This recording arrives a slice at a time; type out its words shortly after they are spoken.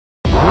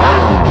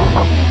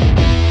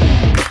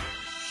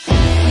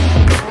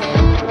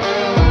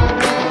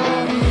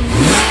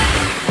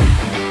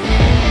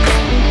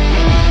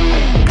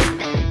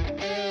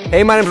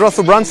Hey, my name is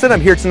Russell Brunson.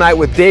 I'm here tonight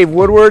with Dave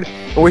Woodward,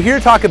 and we're here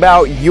to talk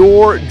about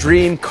your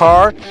dream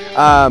car. In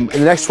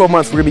the next 12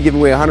 months, we're going to be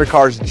giving away 100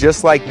 cars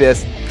just like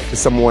this to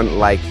someone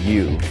like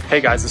you. Hey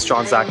guys, it's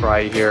John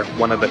Zachariah here,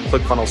 one of the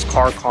ClickFunnels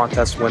car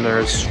contest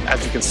winners.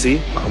 As you can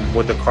see,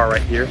 with the car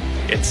right here,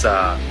 it's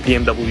a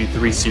BMW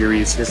 3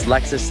 Series. This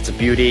Lexus, it's a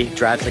beauty,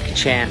 drives like a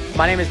champ.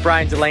 My name is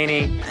Brian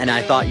Delaney, and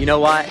I thought, you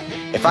know what?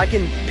 If I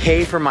can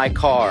pay for my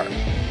car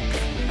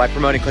by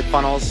promoting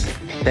ClickFunnels,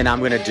 then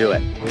I'm gonna do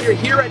it. We're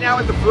here right now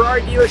at the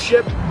Ferrari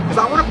dealership because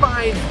I want to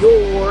find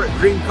your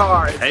dream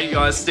car. Hey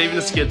guys, Steven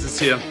Esquentas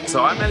here.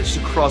 So I managed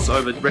to cross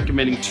over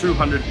recommending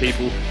 200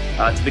 people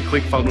to the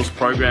ClickFunnels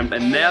program,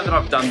 and now that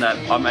I've done that,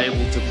 I'm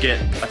able to get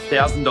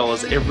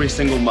 $1,000 every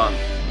single month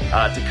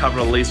to cover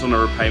a lease on a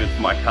repayment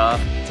for my car.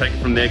 Take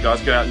it from there,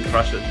 guys. Go out and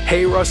crush it.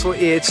 Hey Russell,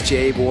 it's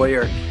Jay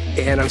Boyer,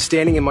 and I'm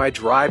standing in my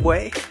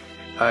driveway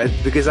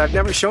because I've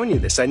never shown you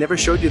this. I never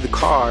showed you the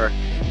car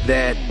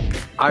that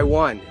I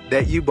won,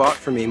 that you bought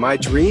for me. My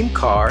dream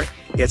car,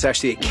 it's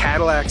actually a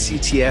Cadillac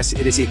CTS.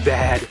 It is a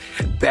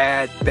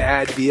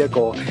bad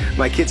vehicle.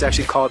 My kids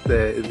actually call it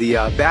the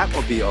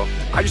Batmobile.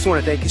 I just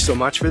want to thank you so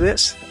much for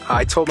this.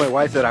 I told my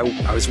wife that I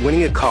was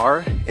winning a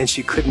car, and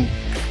she couldn't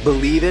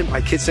believe it.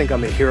 My kids think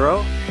I'm a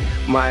hero.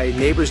 My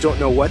neighbors don't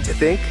know what to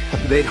think.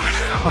 They don't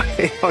know.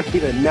 They don't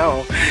even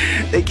know.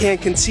 They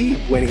can't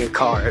conceive winning a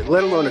car,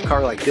 let alone a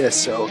car like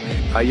this. So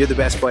you're the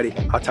best, buddy.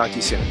 I'll talk to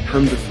you soon.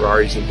 Tons of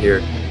Ferraris in here,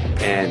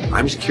 and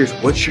I'm just curious,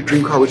 what's your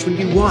dream car? Which one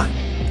do you want?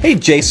 Hey,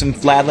 Jason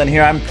Fladlin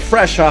here. I'm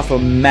fresh off a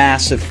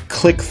massive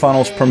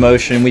ClickFunnels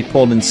promotion. We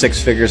pulled in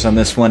 6 figures on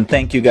this one.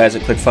 Thank you guys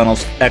at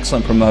ClickFunnels.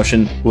 Excellent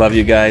promotion. Love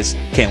you guys.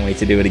 Can't wait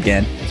to do it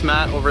again. It's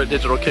Matt over at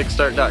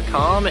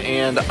digitalkickstart.com,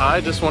 and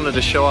I just wanted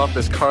to show off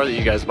this car that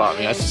you guys bought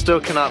me. I still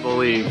cannot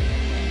believe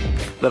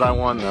that I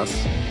won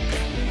this.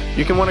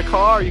 You can win a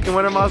car, you can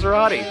win a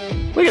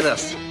Maserati. Look at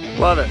this.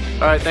 Love it.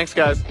 All right, thanks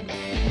guys.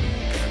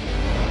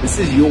 This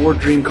is your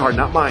dream car,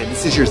 not mine.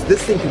 This is yours.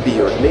 This thing could be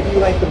yours. Maybe you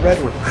like the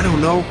red one. I don't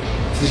know.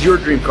 This is your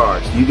dream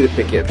car, so you get to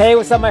pick it. Hey,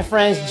 what's up, my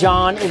friends?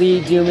 John Lee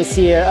Dumas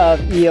here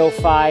of EO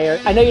Fire.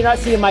 I know you're not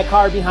seeing my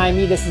car behind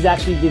me. This is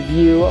actually the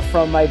view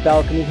from my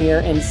balcony here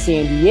in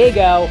San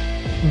Diego.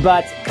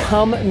 But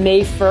come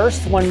May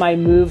 1st, when my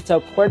move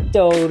to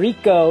Puerto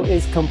Rico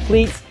is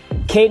complete,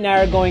 Kate and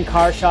I are going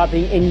car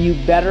shopping, and you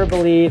better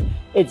believe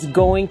it's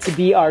going to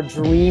be our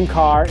dream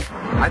car.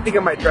 I think I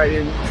might trade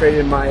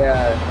in my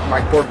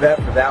my Corvette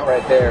for that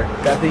right there.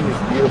 That thing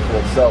is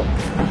beautiful. So,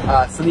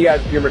 some of you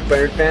guys, if you're a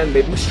McLaren fan,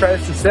 maybe we should try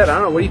this instead. I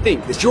don't know. What do you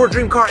think? It's your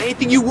dream car.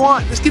 Anything you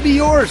want. This could be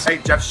yours. Hey,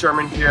 Jeff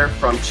Sherman here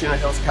from Chino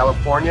Hills,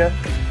 California.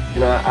 You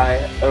know,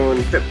 I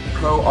own Fit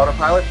Pro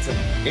Autopilot. It's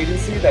an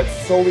agency that's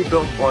solely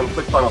built on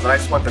ClickFunnels, and I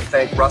just want to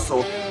thank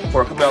Russell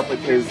for coming up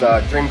with his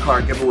dream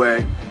car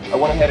giveaway. I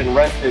went ahead and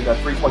rented a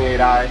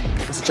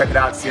 328i just to check it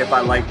out, see if I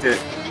liked it.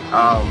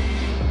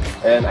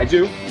 And I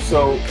do,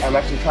 so I'm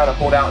actually trying to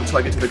hold out until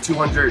I get to the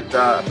 200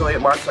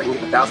 affiliate mark so I can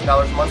get the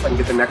 $1,000 a month so I can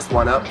get the next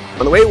one up.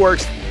 And the way it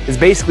works is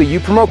basically you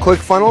promote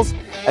ClickFunnels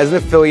as an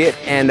affiliate,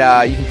 and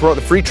you can promote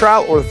the free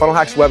trial or the Funnel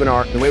Hacks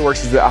webinar. And the way it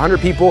works is that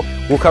 100 people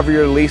will cover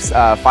your lease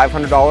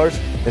 $500.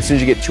 As soon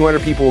as you get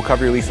 200 people, will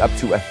cover your lease up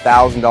to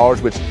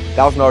 $1,000, which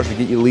 $1,000 will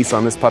get you a lease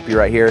on this puppy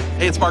right here.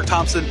 Hey, it's Mark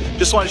Thompson.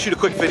 Just wanted to shoot a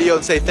quick video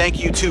and say thank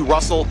you to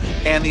Russell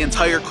and the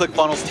entire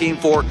ClickFunnels team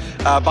for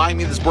buying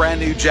me this brand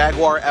new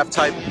Jaguar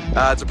F-Type.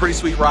 It's a pretty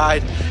sweet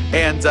ride,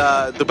 and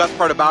the best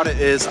part about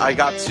it is I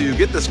got to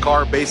get this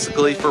car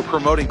basically for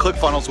promoting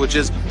ClickFunnels, which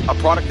is a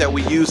product that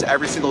we use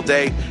every single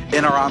day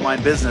in our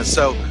online business.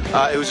 So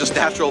it was just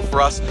natural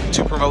for us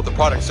to promote the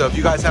product. So if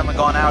you guys haven't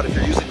gone out, if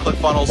you're using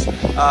ClickFunnels,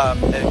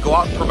 and go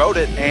out and promote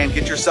it and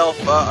get yourself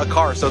a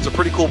car. So it's a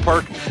pretty cool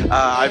perk.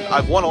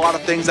 I've won a lot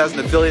of things as an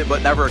affiliate,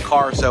 but never a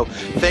car. So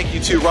thank you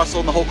to Russell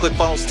and the whole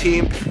ClickFunnels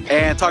team,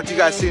 and talk to you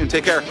guys soon.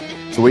 Take care.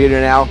 So what you're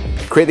doing now,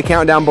 create the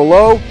account down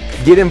below,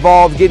 get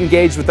involved, get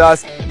engaged with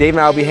us. Dave and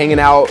I will be hanging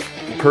out,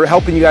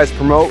 helping you guys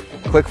promote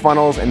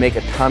ClickFunnels and make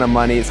a ton of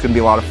money. It's going to be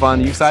a lot of fun.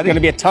 Are you excited? It's going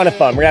to be a ton of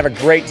fun. We're going to have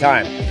a great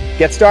time.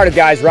 Get started,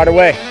 guys, right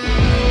away.